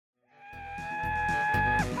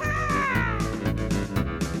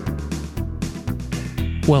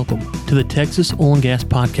Welcome to the Texas Oil and Gas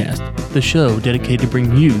Podcast, the show dedicated to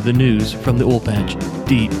bring you the news from the oil patch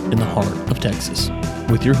deep in the heart of Texas,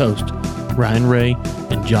 with your host, Ryan Ray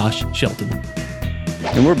and Josh Shelton.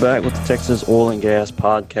 And we're back with the Texas Oil and Gas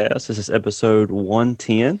Podcast. This is episode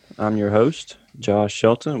 110. I'm your host, Josh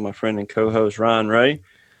Shelton, and my friend and co-host, Ryan Ray.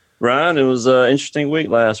 Ryan, it was an interesting week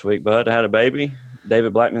last week, bud. I had a baby.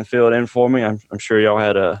 David Blackman filled in for me. I'm sure y'all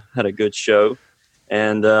had a good show.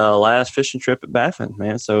 And last fishing trip at Baffin,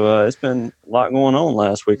 man. So it's been a lot going on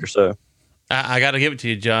last week or so. I got to give it to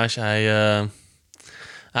you, Josh. I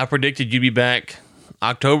predicted you'd be back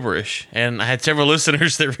October-ish, and I had several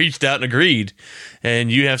listeners that reached out and agreed. And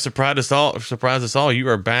you have surprised us all. You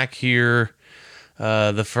are back here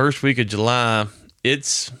the first week of July.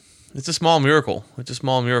 It's a small miracle. So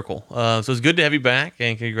it's good to have you back,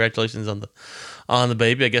 and congratulations on the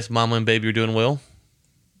baby. I guess mama and baby are doing well.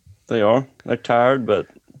 They are. They're tired, but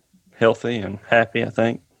healthy and happy, I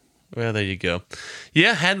think. Well, there you go.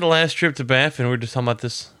 Yeah, had the last trip to Baffin. We were just talking about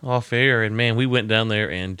this off air, and man, we went down there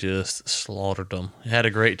and just slaughtered them. Had a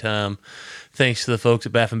great time. Thanks to the folks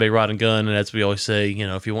at Baffin Bay Rod and Gun. And as we always say,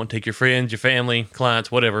 if you want to take your friends, your family, clients,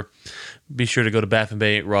 whatever, be sure to go to Baffin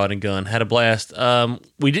Bay Rod and Gun. Had a blast.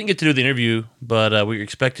 We didn't get to do the interview, but we were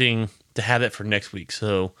expecting to have that for next week.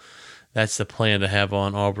 So that's the plan, to have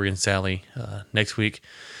on Aubrey and Sally next week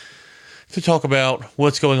to talk about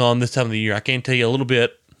what's going on this time of the year. I can tell you a little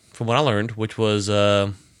bit from what I learned, which was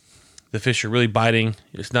the fish are really biting.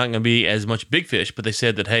 It's not going to be as much big fish, but they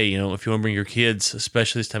said that, hey, if you want to bring your kids,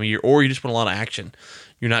 especially this time of year, or you just want a lot of action,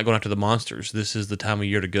 you're not going after the monsters. This is the time of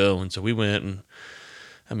year to go. And so we went,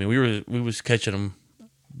 and we was catching them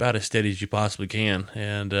about as steady as you possibly can.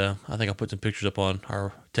 And I think I'll put some pictures up on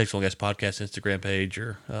our Texas Oil and Gas Podcast Instagram page,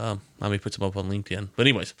 or I may put some up on LinkedIn. But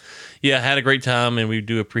anyways, yeah, had a great time, and we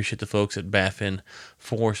do appreciate the folks at Baffin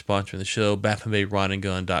for sponsoring the show.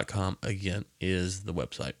 BaffinBayRodandGun.com, again, is the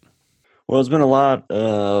website. Well, there's been a lot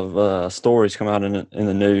of stories come out in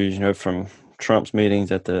the news, from Trump's meetings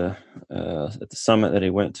at the summit that he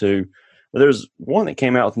went to. But there's one that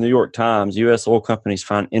came out with the New York Times. U.S. oil companies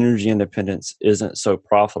find energy independence isn't so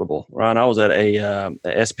profitable. Ryan, I was at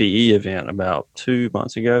a SPE event about 2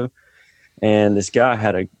 months ago, and this guy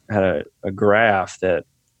had a graph that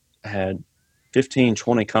had 15,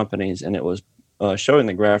 20 companies, and it was showing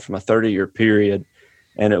the graph from a 30-year period,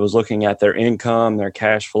 and it was looking at their income, their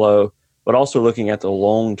cash flow, but also looking at the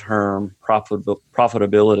long-term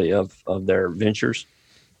profitability of their ventures.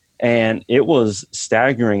 And it was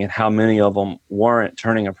staggering at how many of them weren't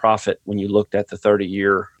turning a profit when you looked at the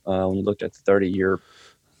 30-year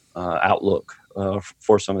outlook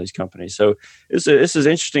for some of these companies. So this is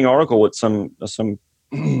an interesting article with some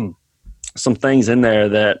some things in there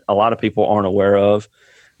that a lot of people aren't aware of.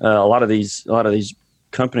 A lot of these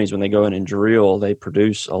companies, when they go in and drill, they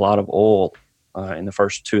produce a lot of oil in the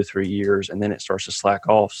first 2 or 3 years, and then it starts to slack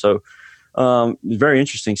off. So it's very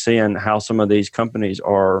interesting seeing how some of these companies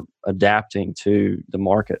are adapting to the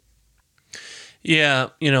market. Yeah,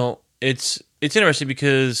 it's interesting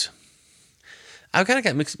because I've kind of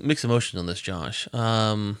got mixed emotions on this, Josh.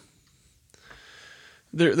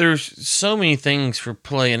 There's so many things for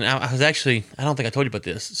play, and I don't think I told you about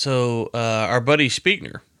this. So our buddy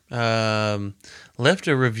Spiegner left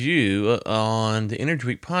a review on the Energy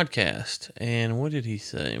Week podcast, and what did he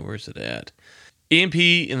say? Where's it at?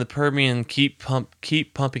 E&P in the Permian keep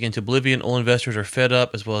pumping into oblivion. Oil investors are fed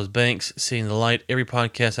up, as well as banks, seeing the light. Every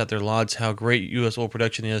podcast out there lauds how great U.S. oil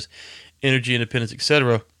production is, energy independence,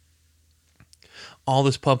 etc. All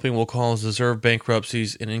this pumping will cause reserve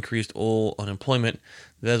bankruptcies and increased oil unemployment.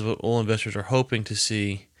 That's what oil investors are hoping to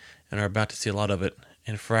see, and are about to see a lot of it.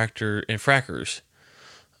 And frackers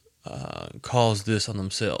cause this on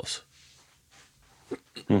themselves.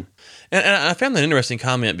 And I found that an interesting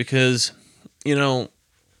comment because, as you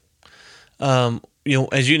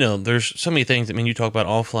know, there's so many things that you talk about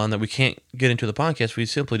offline that we can't get into the podcast. We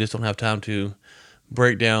simply just don't have time to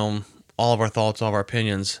break down all of our thoughts, all of our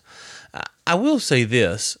opinions. I will say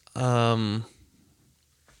this. This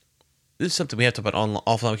is something we have to talk about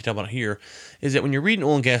offline, we can talk about here, is that when you're reading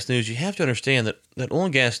oil and gas news, you have to understand that oil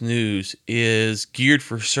and gas news is geared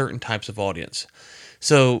for certain types of audience.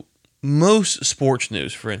 So most sports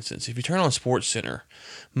news, for instance, if you turn on SportsCenter,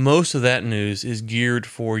 most of that news is geared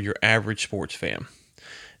for your average sports fan.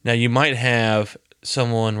 Now, you might have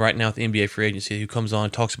someone right now at the NBA free agency who comes on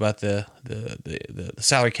and talks about the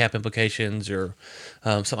salary cap implications or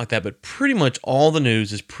something like that, but pretty much all the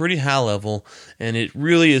news is pretty high level, and it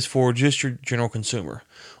really is for just your general consumer.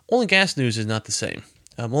 Oil and gas news is not the same.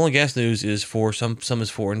 oil and gas news is for some is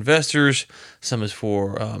for investors, some is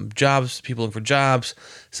for jobs, people looking for jobs,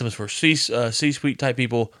 some is for C-suite type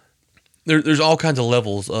people. There's all kinds of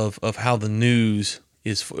levels of how the news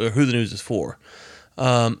is, who the news is for.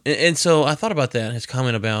 And so I thought about that, his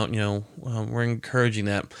comment about, we're encouraging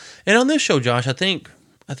that. And on this show, Josh, I think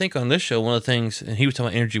on this show, one of the things, and he was talking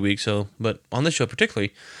about Energy Week, but on this show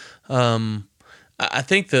particularly, I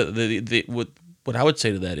think what I would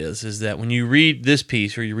say to that is that when you read this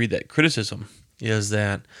piece or you read that criticism, is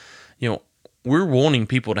that, we're wanting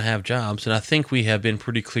people to have jobs, and I think we have been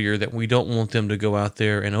pretty clear that we don't want them to go out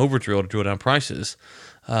there and overdrill to drill down prices.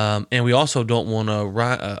 And we also don't want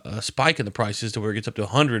a spike in the prices to where it gets up to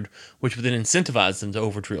 100, which would then incentivize them to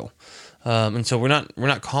overdrill. And so we're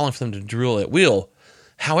not calling for them to drill at will.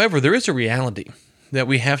 However, there is a reality that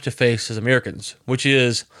we have to face as Americans, which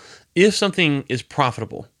is if something is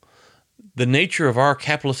profitable, the nature of our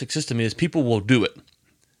capitalistic system is people will do it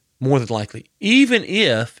more than likely, even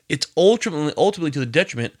if it's ultimately to the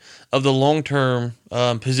detriment of the long-term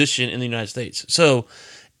position in the United States. So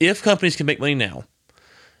if companies can make money now,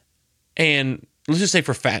 and let's just say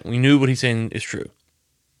for a fact, we knew what he's saying is true,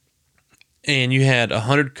 and you had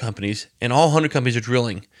 100 companies, and all 100 companies are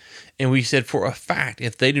drilling, and we said for a fact,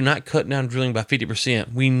 if they do not cut down drilling by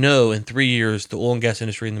 50%, we know in 3 years the oil and gas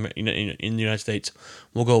industry in the United States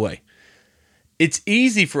will go away. It's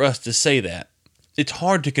easy for us to say that. It's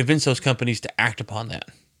hard to convince those companies to act upon that,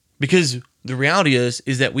 because the reality is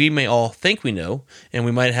that we may all think we know, and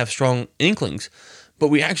we might have strong inklings, but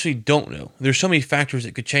we actually don't know. There's so many factors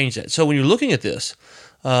that could change that. So when you're looking at this,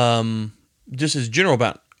 just as general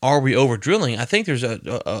about are we over drilling, I think there's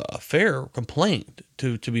a fair complaint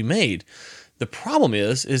to be made. The problem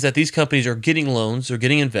is that these companies are getting loans, they're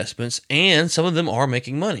getting investments, and some of them are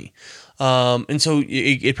making money. And so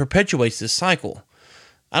it perpetuates this cycle.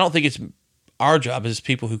 I don't think it's our job as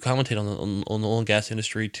people who commentate on the oil and gas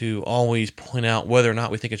industry to always point out whether or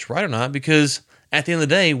not we think it's right or not, because at the end of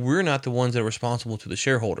the day, we're not the ones that are responsible to the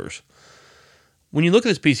shareholders. When you look at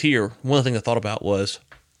this piece here, one of the things I thought about was,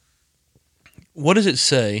 what does it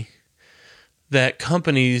say that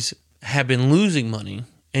companies have been losing money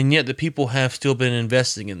and yet the people have still been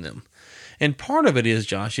investing in them? And part of it is,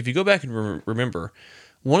 Josh, if you go back and remember,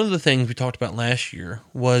 one of the things we talked about last year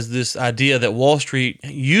was this idea that Wall Street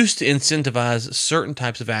used to incentivize certain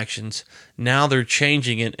types of actions. Now they're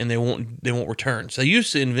changing it, and they won't return. So they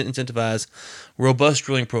used to incentivize robust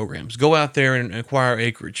drilling programs, go out there and acquire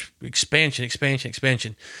acreage,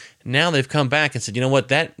 expansion. Now they've come back and said, you know what,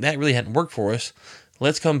 that really hadn't worked for us.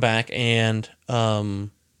 Let's come back and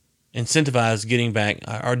incentivize getting back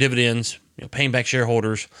our dividends, paying back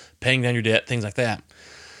shareholders, paying down your debt, things like that.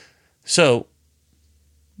 So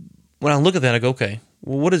when I look at that, I go, okay,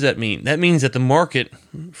 well, what does that mean? That means that the market,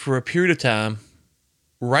 for a period of time,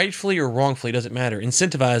 rightfully or wrongfully, doesn't matter,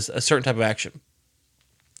 incentivized a certain type of action.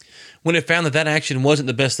 When it found that action wasn't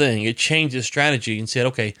the best thing, it changed its strategy and said,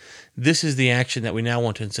 okay, this is the action that we now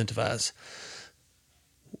want to incentivize.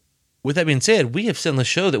 With that being said, we have said on the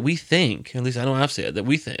show that we think, at least I know I've said,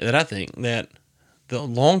 that I think that the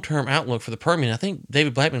long-term outlook for the Permian, I think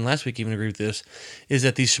David Blackman last week even agreed with this, is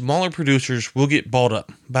that these smaller producers will get bought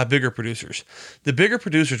up by bigger producers. The bigger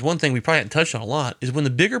producers, one thing we probably haven't touched on a lot, is when the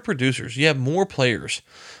bigger producers, you have more players.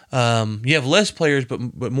 You have less players,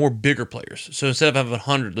 but more bigger players. So instead of having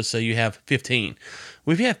 100, let's say you have 15.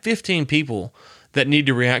 Well, if you have 15 people that need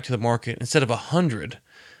to react to the market instead of 100,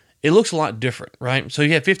 it looks a lot different, right? So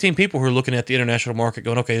you have 15 people who are looking at the international market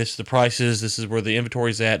going, okay, this is the prices, this is where the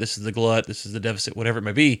inventory's at, this is the glut, this is the deficit, whatever it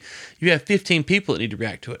may be. You have 15 people that need to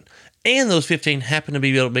react to it. And those 15 happen to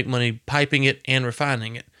be able to make money piping it and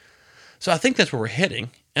refining it. So I think that's where we're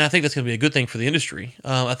heading, and I think that's going to be a good thing for the industry.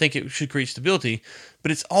 I think it should create stability,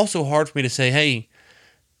 but it's also hard for me to say, hey,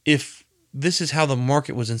 if this is how the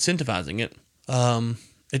market was incentivizing it,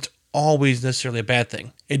 it's always necessarily a bad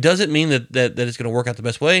thing. It doesn't mean that it's going to work out the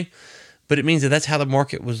best way, but it means that that's how the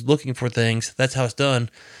market was looking for things. That's how it's done.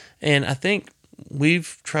 And I think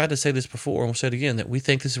we've tried to say this before, and we'll say it again, that we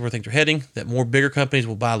think this is where things are heading, that more bigger companies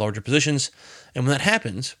will buy larger positions. And when that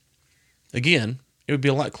happens, again, it would be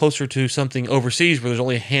a lot closer to something overseas where there's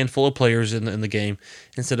only a handful of players in the game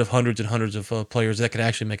instead of hundreds and hundreds of players that could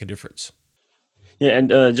actually make a difference. Yeah, and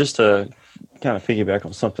just to kind of piggyback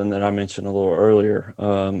on something that I mentioned a little earlier,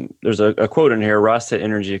 there's a quote in here. Rystad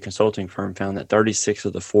Energy, a consulting firm, found that 36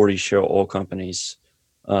 of the 40 shale oil companies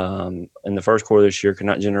in the first quarter of this year could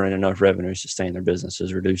not generate enough revenue to sustain their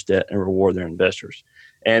businesses, reduce debt, and reward their investors.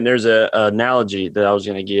 And there's an analogy that I was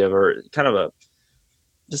going to give, or kind of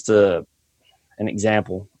an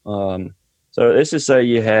example. So let's just say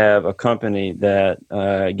you have a company that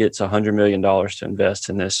gets $100 million to invest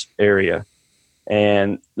in this area.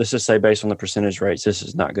 And let's just say based on the percentage rates, this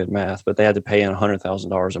is not good math, but they had to pay in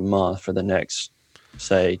 $100,000 a month for the next,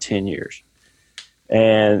 say, 10 years.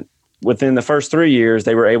 And within the first 3 years,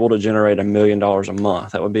 they were able to generate $1 million a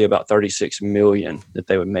month. That would be about 36 million that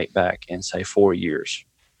they would make back in, say, 4 years.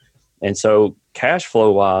 And so cash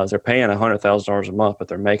flow wise, they're paying $100,000 a month, but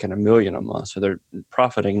they're making $1 million a month. So they're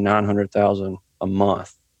profiting 900,000 a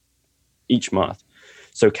month each month.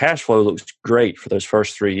 So cash flow looks great for those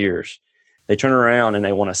first 3 years. They turn around and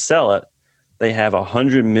they want to sell it. They have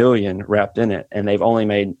 100 million wrapped in it, and they've only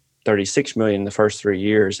made 36 million in the first 3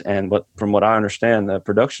 years. And from what I understand, the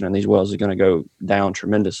production in these wells is going to go down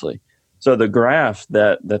tremendously. So the graph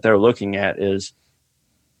that they're looking at is,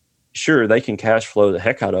 sure, they can cash flow the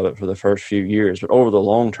heck out of it for the first few years, but over the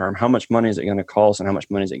long term, how much money is it going to cost and how much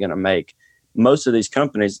money is it going to make? Most of these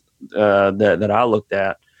companies that I looked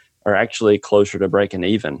at are actually closer to breaking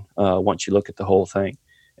even once you look at the whole thing.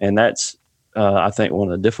 And that's, I think, one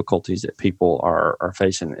of the difficulties that people are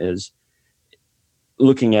facing is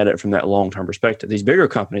looking at it from that long-term perspective. These bigger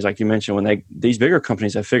companies, like you mentioned, these bigger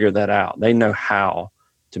companies have figured that out. They know how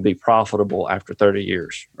to be profitable after 30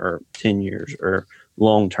 years or 10 years or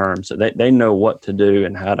long term. So they know what to do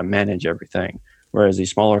and how to manage everything. Whereas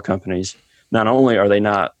these smaller companies, not only are they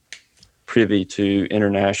not privy to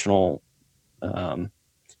international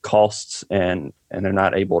costs and they're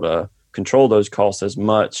not able to control those costs as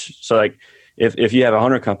much. So like if you have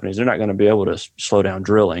 100 companies, they're not going to be able to slow down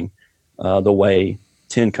drilling the way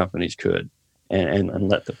 10 companies could and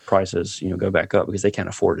let the prices, go back up because they can't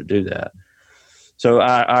afford to do that. So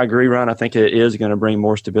I agree, Ron. I think it is going to bring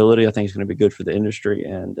more stability. I think it's going to be good for the industry.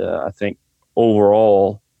 And I think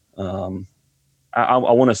overall, I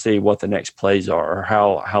want to see what the next plays are or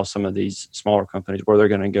how some of these smaller companies, where they're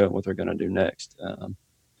going to go and what they're going to do next.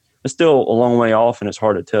 It's still a long way off, and it's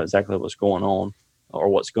hard to tell exactly what's going on or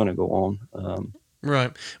what's going to go on.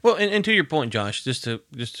 Right. Well, and to your point, Josh, just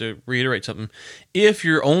to reiterate something, if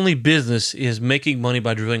your only business is making money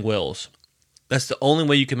by drilling wells, that's the only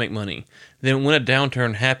way you can make money. Then when a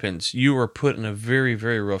downturn happens, you are put in a very,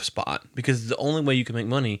 very rough spot because the only way you can make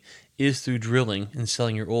money is through drilling and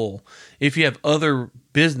selling your oil. If you have other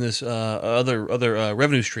business, other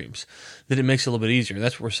revenue streams, then it makes it a little bit easier.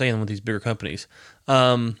 That's what we're saying with these bigger companies.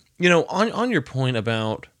 On your point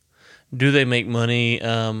about do they make money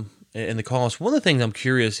and the cost, one of the things I'm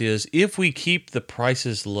curious is if we keep the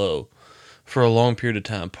prices low for a long period of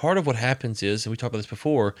time, part of what happens is, and we talked about this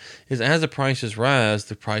before, is as the prices rise,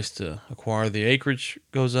 the price to acquire the acreage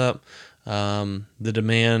goes up. The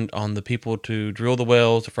demand on the people to drill the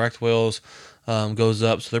wells, to frack the wells, goes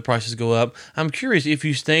up, so their prices go up. I'm curious if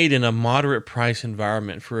you stayed in a moderate price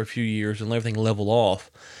environment for a few years and let everything level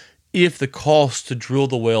off, if the cost to drill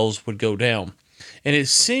the wells would go down. And it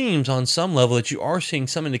seems on some level that you are seeing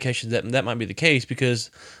some indications that might be the case because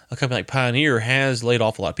a company like Pioneer has laid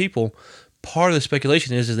off a lot of people. Part of the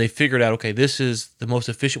speculation is they figured out, okay, this is the most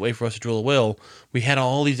efficient way for us to drill a well. We had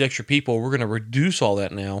all these extra people. We're going to reduce all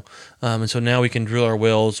that now. And so now we can drill our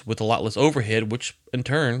wells with a lot less overhead, which in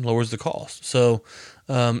turn lowers the cost. So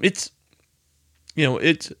this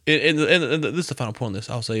is the final point on this,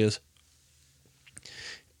 I'll say is,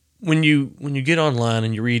 when you get online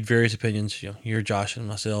and you read various opinions, you're Josh and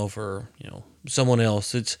myself or, someone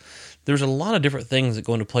else, there's a lot of different things that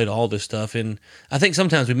go into play to all this stuff. And I think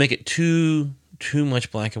sometimes we make it too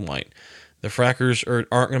much black and white. The frackers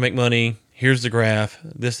aren't going to make money. Here's the graph,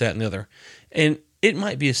 this, that, and the other. And it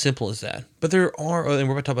might be as simple as that. But there are, and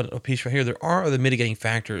we're going to talk about a piece right here, there are other mitigating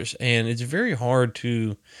factors. And it's very hard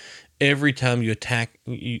to, every time you attack,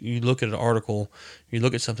 you look at an article, you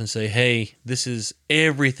look at something and say, hey, this is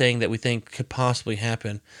everything that we think could possibly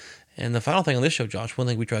happen. And the final thing on this show, Josh, one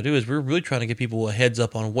thing we try to do is we're really trying to give people a heads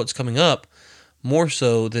up on what's coming up more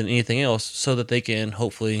so than anything else so that they can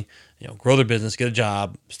hopefully, grow their business, get a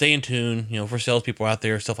job, stay in tune, for salespeople out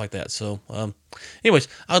there, stuff like that. So, anyways,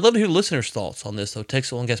 I'd love to hear listeners' thoughts on this. So,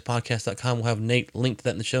 TexasOilAndGasPodcast.com. We'll have Nate link to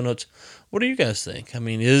that in the show notes. What do you guys think? I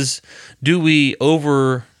mean, do we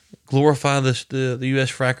glorify the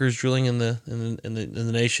U.S. frackers drilling in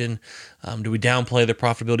the nation? Do we downplay their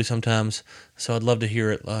profitability sometimes? So I'd love to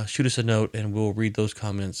hear it. Shoot us a note, and we'll read those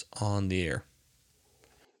comments on the air.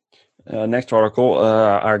 Next article,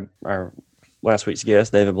 our last week's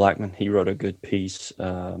guest, David Blackman, he wrote a good piece,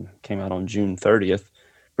 came out on June 30th.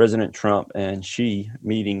 President Trump and Xi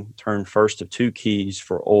meeting turned first of two keys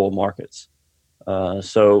for oil markets.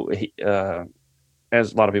 So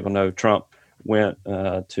as a lot of people know, Trump went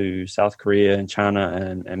to South Korea and China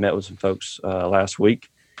and met with some folks last week.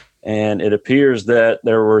 And it appears that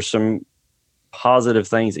there were some positive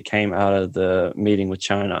things that came out of the meeting with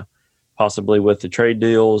China, possibly with the trade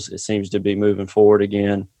deals. It seems to be moving forward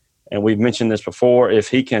again. And we've mentioned this before. If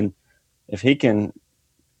he can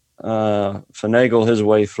finagle his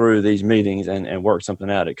way through these meetings and work something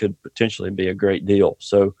out, it could potentially be a great deal.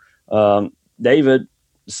 So David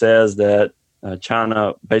says that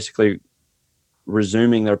China basically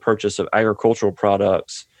resuming their purchase of agricultural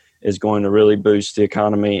products is going to really boost the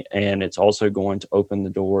economy, and it's also going to open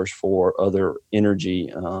the doors for other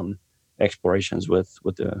energy explorations with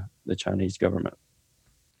the Chinese government.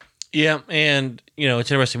 Yeah, and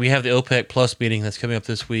it's interesting. We have the OPEC Plus meeting that's coming up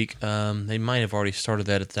this week. They might have already started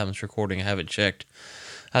that at the time of this recording. I haven't checked.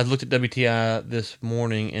 I looked at WTI this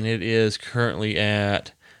morning, and it is currently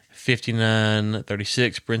at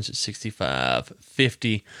 59.36. Brent's at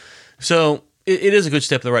 65.50. So it is a good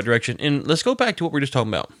step in the right direction. And let's go back to what we were just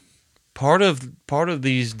talking about. Part of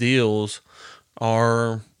these deals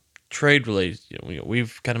are trade related.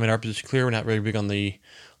 We've kind of made our position clear. We're not very big on the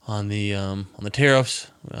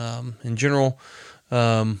tariffs in general,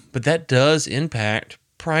 but that does impact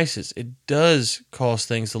prices. It does cause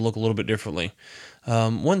things to look a little bit differently.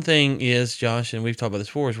 One thing is, Josh, and we've talked about this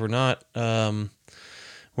before, is we're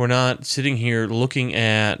not sitting here looking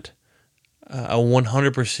at a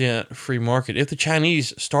 100% free market. If the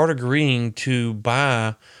Chinese start agreeing to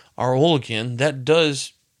buy our oil again, that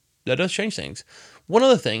does change things. One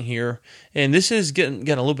other thing here, and this is getting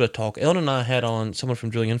a little bit of talk. Ellen and I had on someone from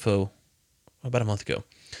Drilling Info about a month ago,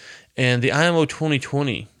 and the IMO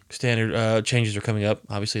 2020 standard changes are coming up,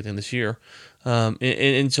 obviously, at the end of this year.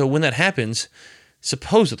 And so when that happens,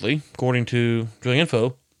 supposedly, according to Drilling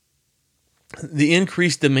Info, the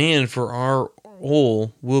increased demand for our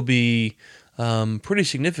oil will be pretty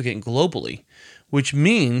significant globally, which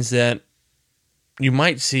means that you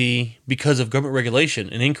might see, because of government regulation,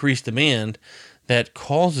 an increased demand that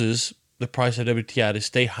causes the price of WTI to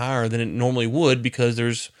stay higher than it normally would, because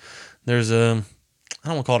there's a, I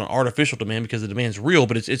don't want to call it an artificial demand because the demand is real,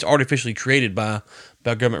 but it's artificially created by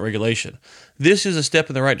government regulation. This is a step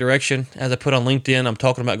in the right direction. As I put on LinkedIn, I'm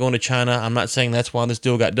talking about going to China. I'm not saying that's why this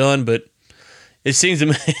deal got done, but it seems to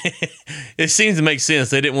make sense.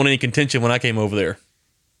 They didn't want any contention when I came over there.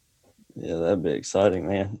 Yeah, that'd be exciting,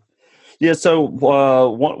 man. Yeah. So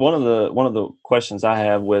one of the questions I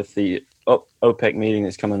have with the OPEC meeting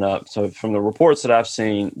that's coming up. So from the reports that I've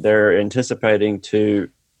seen, they're anticipating to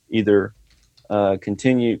either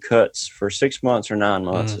continue cuts for 6 months or 9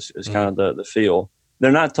 months is kind of the feel.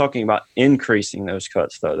 They're not talking about increasing those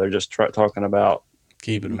cuts, though. They're just talking about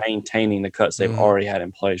maintaining the cuts they've already had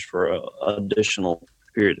in place for an additional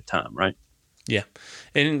period of time, right? Yeah.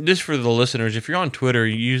 And just for the listeners, if you're on Twitter,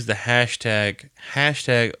 you use the hashtag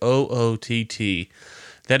OOTT.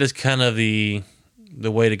 That is kind of the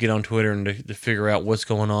way to get on Twitter and to figure out what's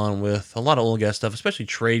going on with a lot of oil and gas stuff, especially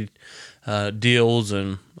trade deals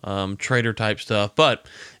and trader type stuff. But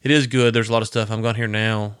it is good. There's a lot of stuff. I'm going here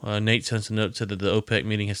now. Nate sent us a note, said that the OPEC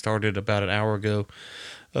meeting has started about an hour ago.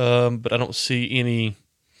 But I don't see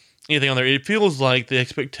anything on there. It feels like the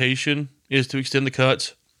expectation is to extend the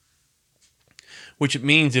cuts, which it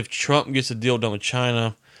means if Trump gets a deal done with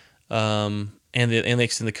China and they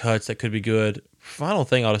extend the cuts, that could be good. Final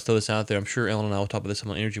thing, I'll just throw this out there. I'm sure Ellen and I will talk about this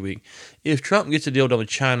on Energy Week. If Trump gets a deal done with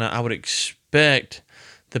China, I would expect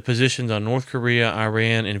the positions on North Korea,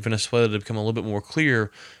 Iran, and Venezuela to become a little bit more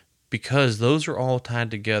clear, because those are all tied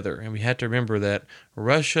together. And we have to remember that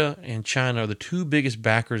Russia and China are the two biggest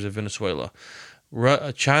backers of Venezuela.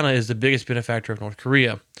 China is the biggest benefactor of North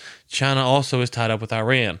Korea. China also is tied up with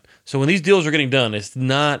Iran. So when these deals are getting done, it's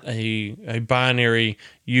not a binary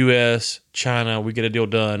U.S., China, we get a deal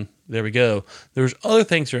done, there we go. There's other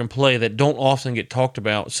things that are in play that don't often get talked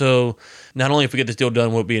about. So not only if we get this deal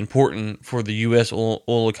done will it be important for the U.S.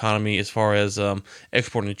 oil economy as far as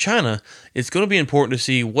exporting to China, it's going to be important to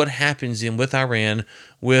see what happens with Iran,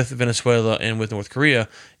 with Venezuela, and with North Korea.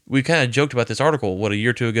 We kind of joked about this article, a year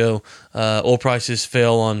or two ago. Oil prices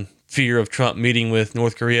fell on fear of Trump meeting with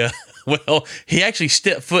North Korea. Well, he actually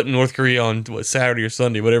stepped foot in North Korea on Saturday or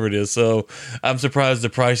Sunday, whatever it is. So I'm surprised the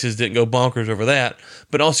prices didn't go bonkers over that.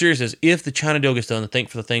 But in all seriousness, if the China deal gets done, the thing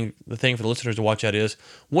for the listeners to watch out is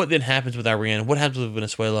what then happens with Iran, what happens with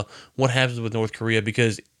Venezuela, what happens with North Korea,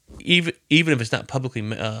 because even if it's not publicly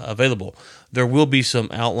available, there will be some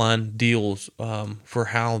outline deals for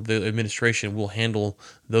how the administration will handle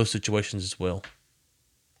those situations as well.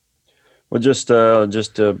 Well, just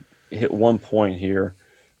to hit one point here,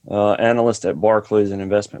 analysts at Barclays and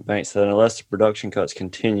investment banks said unless the production cuts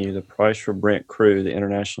continue, the price for Brent crude, the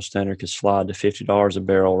international standard, could slide to $50 a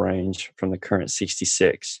barrel range from the current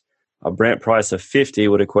 $66. A Brent price of $50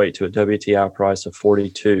 would equate to a WTI price of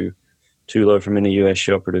 $42 too low for many U.S.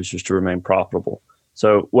 shale producers to remain profitable.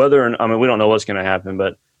 So we don't know what's going to happen,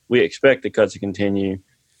 but we expect the cuts to continue.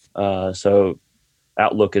 So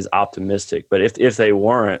outlook is optimistic. But if they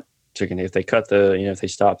weren't if they cut if they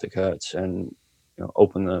stop the cuts and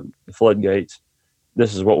open the floodgates,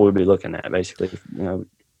 this is what we'll be looking at basically.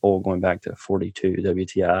 Oil going back to 42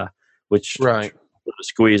 WTI, which Right. put a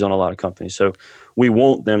squeeze on a lot of companies. So we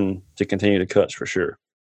want them to continue the cuts for sure.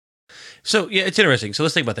 So yeah, it's interesting. So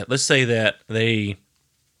let's think about that. Let's say that they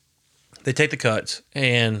take the cuts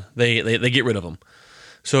and they get rid of them.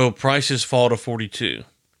 So prices fall to 42.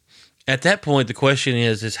 At that point, the question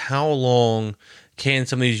is how long can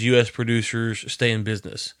some of these U.S. producers stay in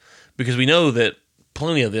business? Because we know that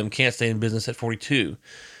plenty of them can't stay in business at 42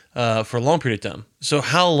 for a long period of time. So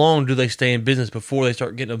how long do they stay in business before they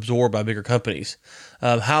start getting absorbed by bigger companies?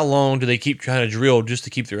 How long do they keep trying to drill just to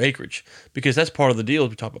keep their acreage? Because that's part of the deal, as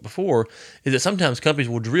we talked about before, is that sometimes companies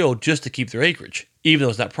will drill just to keep their acreage, even though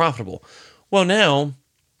it's not profitable. Well, now,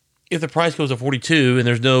 if the price goes to 42 and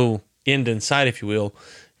there's no end in sight, if you will,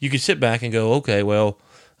 you could sit back and go, okay, well,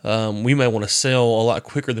 we may want to sell a lot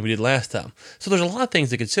quicker than we did last time. So there's a lot of things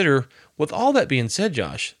to consider. With all that being said,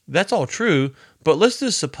 Josh, that's all true, but let's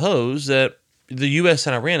just suppose that the U.S.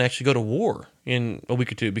 and Iran actually go to war in a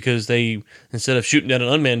week or two because they, instead of shooting down an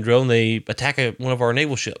unmanned drone, they attack one of our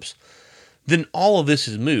naval ships. Then all of this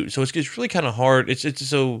is moot. So it's really kind of hard.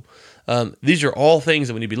 These are all things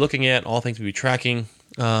that we need to be looking at, all things we need to be tracking,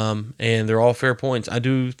 and they're all fair points. I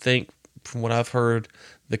do think, from what I've heard,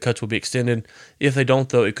 the cuts will be extended. If they don't,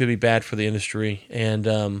 though, it could be bad for the industry. And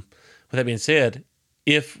with that being said,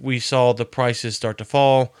 if we saw the prices start to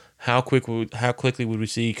fall, how quickly would we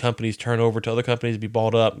see companies turn over to other companies, be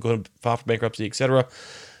bought up, go to file for bankruptcy, etc.?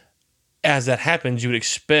 As that happens, you would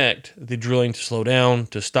expect the drilling to slow down,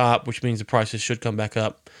 to stop, which means the prices should come back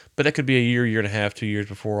up. But that could be a year and a half, 2 years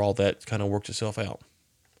before all that kind of works itself out.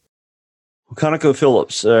 Well,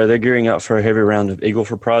 ConocoPhillips, they're gearing up for a heavy round of Eagle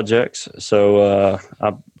Ford projects. So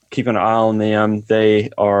I'm keeping an eye on them. They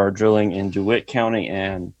are drilling in DeWitt County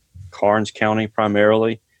and Karnes County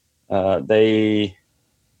primarily. They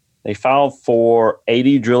filed for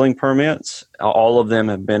 80 drilling permits. All of them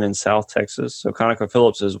have been in South Texas. So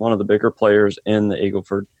ConocoPhillips is one of the bigger players in the Eagle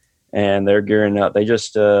Ford, and they're gearing up. They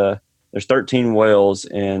just there's 13 wells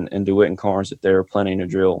in DeWitt and Karnes that they're planning to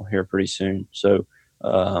drill here pretty soon. So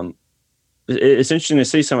it's interesting to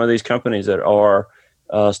see some of these companies that are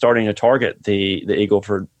starting to target the Eagle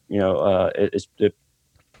Ford. It's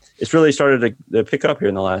really started to pick up here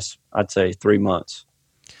in the last, I'd say, 3 months.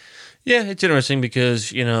 Yeah, it's interesting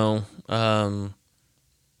because I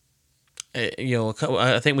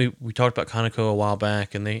think we talked about Conoco a while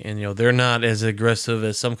back, and they're not as aggressive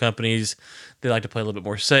as some companies. They like to play a little bit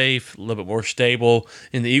more safe, a little bit more stable,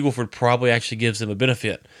 and the Eagle Ford probably actually gives them a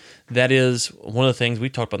benefit. That is one of the things we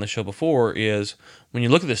talked about on the show before. Is when you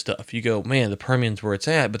look at this stuff, you go, man, the Permian's where it's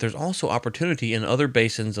at, but there's also opportunity in other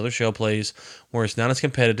basins, other shale plays where it's not as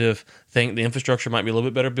competitive. Think the infrastructure might be a little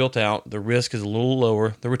bit better built out. The risk is a little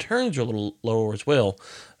lower. The returns are a little lower as well.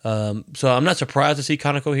 So I'm not surprised to see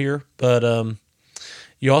Conoco here, but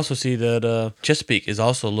you also see that Chesapeake is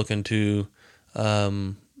also looking to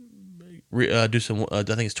do some. I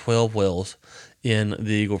think it's 12 wells in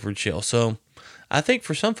the Eagle Ford Shale. So I think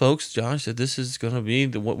for some folks, Josh, that this is going to be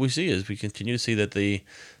what we see is we continue to see that the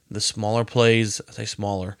smaller plays, I say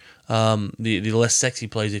smaller, the less sexy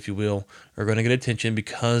plays, if you will, are going to get attention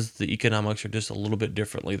because the economics are just a little bit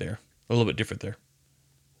different there.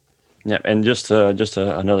 Yeah, and just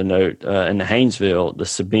another note, in the Haynesville, the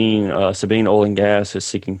Sabine Oil and Gas is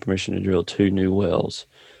seeking permission to drill 2 new wells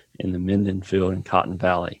in the Minden Field in Cotton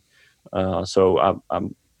Valley. So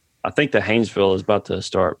I think the Haynesville is about to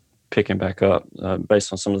start picking back up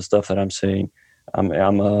based on some of the stuff that I'm seeing.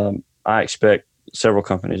 I expect several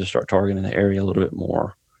companies to start targeting the area a little bit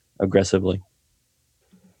more aggressively.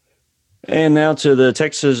 And now to the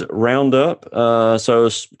Texas Roundup. So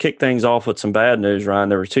kick things off with some bad news, Ryan.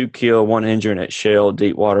 There were 2 killed, 1 injured at Shell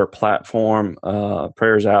Deepwater platform.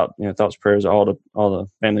 Prayers out, thoughts, prayers, all the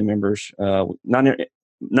family members.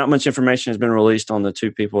 Not much information has been released on the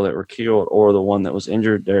 2 people that were killed or the one that was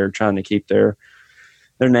injured. They're trying to keep their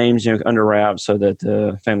names, under wraps so that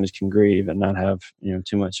the families can grieve and not have,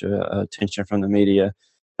 too much attention from the media.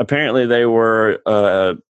 Apparently, they were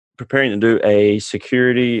preparing to do a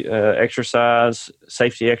security exercise,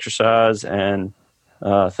 safety exercise, and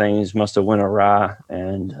things must have went awry.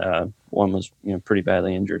 And one was, pretty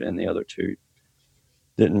badly injured, and the other 2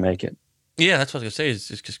 didn't make it. Yeah, that's what I was gonna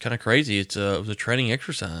say. It's just kind of crazy. It was a training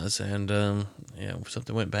exercise, and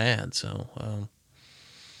something went bad. So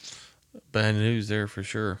bad news there for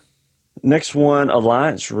sure. Next one,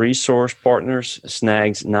 Alliance Resource Partners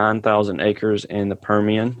snags 9,000 acres in the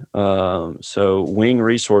Permian. So Wing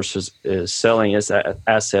Resources is selling its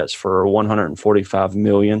assets for $145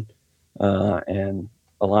 million, and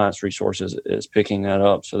Alliance Resources is picking that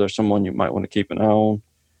up. So there's someone you might want to keep an eye on.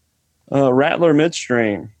 Rattler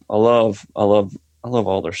Midstream. I love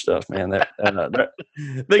all their stuff, man. They got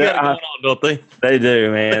it going on, don't they? They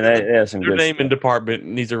do, man. They have some Their good naming stuff. department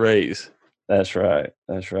needs a raise. That's right.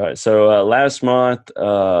 So last month,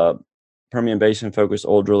 Permian Basin-focused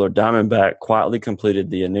oil driller Diamondback quietly completed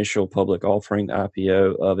the initial public offering, the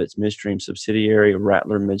IPO, of its midstream subsidiary,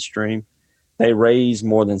 Rattler Midstream. They raised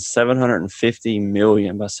more than $750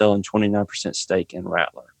 million by selling 29% stake in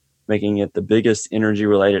Rattler, making it the biggest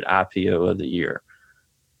energy-related IPO of the year.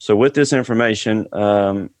 So with this information,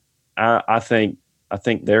 I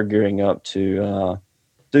think they're gearing up to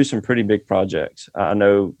do some pretty big projects. I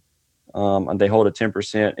know they hold a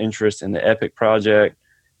 10% interest in the EPIC project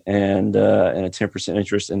and a 10%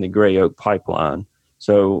 interest in the Gray Oak pipeline.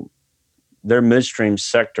 So their midstream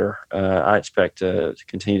sector, I expect to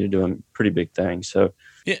continue to do pretty big things. So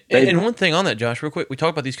yeah, and one thing on that, Josh, real quick, we talk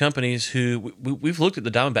about these companies who we've looked at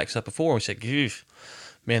the Diamondback stuff before. And we said, "Geez,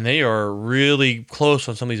 man, they are really close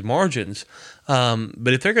on some of these margins."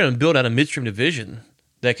 But if they're going to build out a midstream division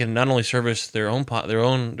that can not only service their own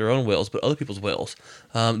wells, but other people's wells,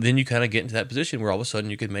 then you kind of get into that position where all of a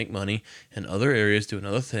sudden you could make money in other areas doing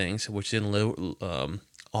other things, which then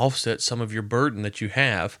offset some of your burden that you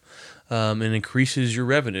have, and increases your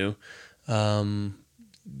revenue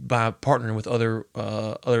by partnering with other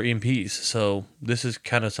E&Ps. So this is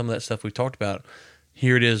kind of some of that stuff we've talked about.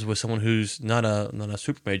 Here it is with someone who's not a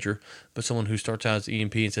super major, but someone who starts out as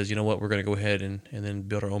E&P and says, you know what, we're going to go ahead and then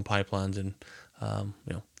build our own pipelines and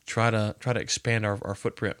try to expand our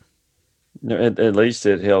footprint. At least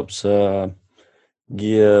it helps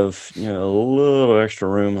give a little extra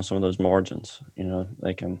room on some of those margins.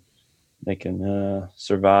 They can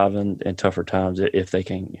survive in tougher times if they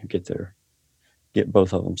can get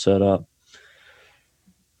both of them set up.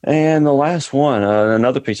 And the last one,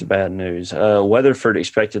 another piece of bad news. Weatherford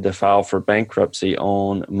expected to file for bankruptcy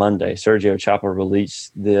on Monday. Sergio Chapa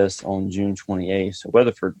released this on June 28th. So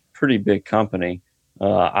Weatherford, pretty big company.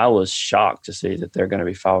 I was shocked to see that they're going to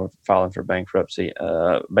be filing for bankruptcy.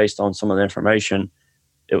 Based on some of the information,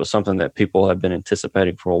 it was something that people have been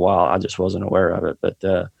anticipating for a while. I just wasn't aware of it. But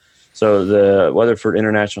so the Weatherford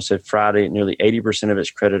International said Friday nearly 80% of its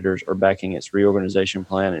creditors are backing its reorganization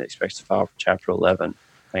plan and expects to file for Chapter 11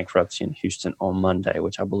 bankruptcy in Houston on Monday,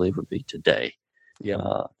 which I believe would be today.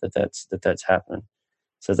 Yeah, that's happening. It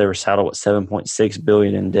says they were saddled with $7.6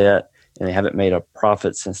 billion in debt, and they haven't made a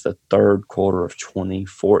profit since the third quarter of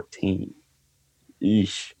 2014.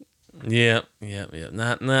 Eesh. Yeah.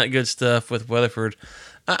 Not good stuff with Weatherford.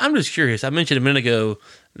 I'm just curious. I mentioned a minute ago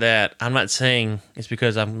that I'm not saying it's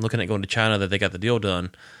because I'm looking at going to China that they got the deal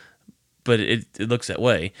done, but it looks that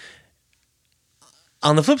way.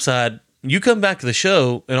 On the flip side, you come back to the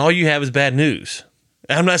show and all you have is bad news.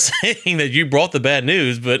 I'm not saying that you brought the bad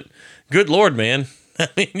news, but good Lord, man. I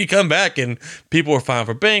mean, you come back and people are filing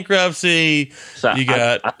for bankruptcy. So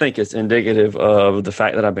I think it's indicative of the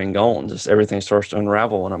fact that I've been gone. Just everything starts to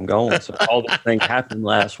unravel when I'm gone. So all these things happened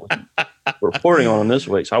last week. We're reporting on them this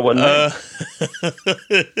week, so I wasn't there.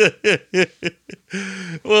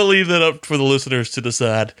 We'll leave that up for the listeners to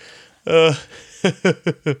decide.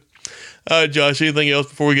 Josh, anything else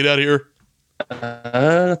before we get out of here?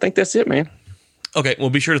 I think that's it, man. Okay, well,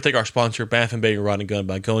 be sure to thank our sponsor, Baffin Bay Rod and Gun,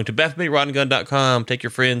 by going to baffinbayrodandgun.com. Take your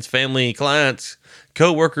friends, family, clients,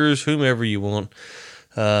 co-workers, whomever you want.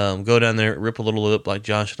 Go down there, rip a little lip like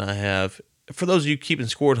Josh and I have. For those of you keeping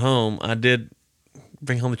score at home, I did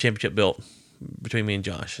bring home the championship belt between me and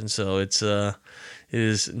Josh. And so it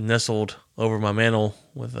is nestled over my mantle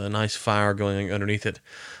with a nice fire going underneath it.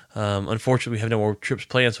 Unfortunately, we have no more trips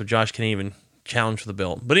planned, so Josh can't even challenge for the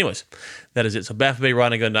belt. But anyways, that is it. So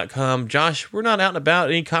baffinbayrodandgun.com. Josh, we're not out and about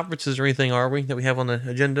any conferences or anything, are we, that we have on the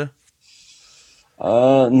agenda?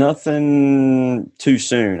 Nothing too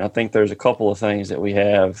soon. I think there's a couple of things that we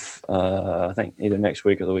have, I think either next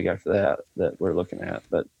week or the week after that we're looking at.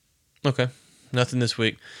 But okay, nothing this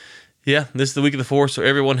week. Yeah, this is the week of the 4th, so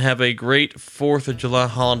everyone have a great 4th of July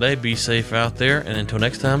holiday. Be safe out there, and until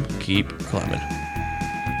next time, keep climbing.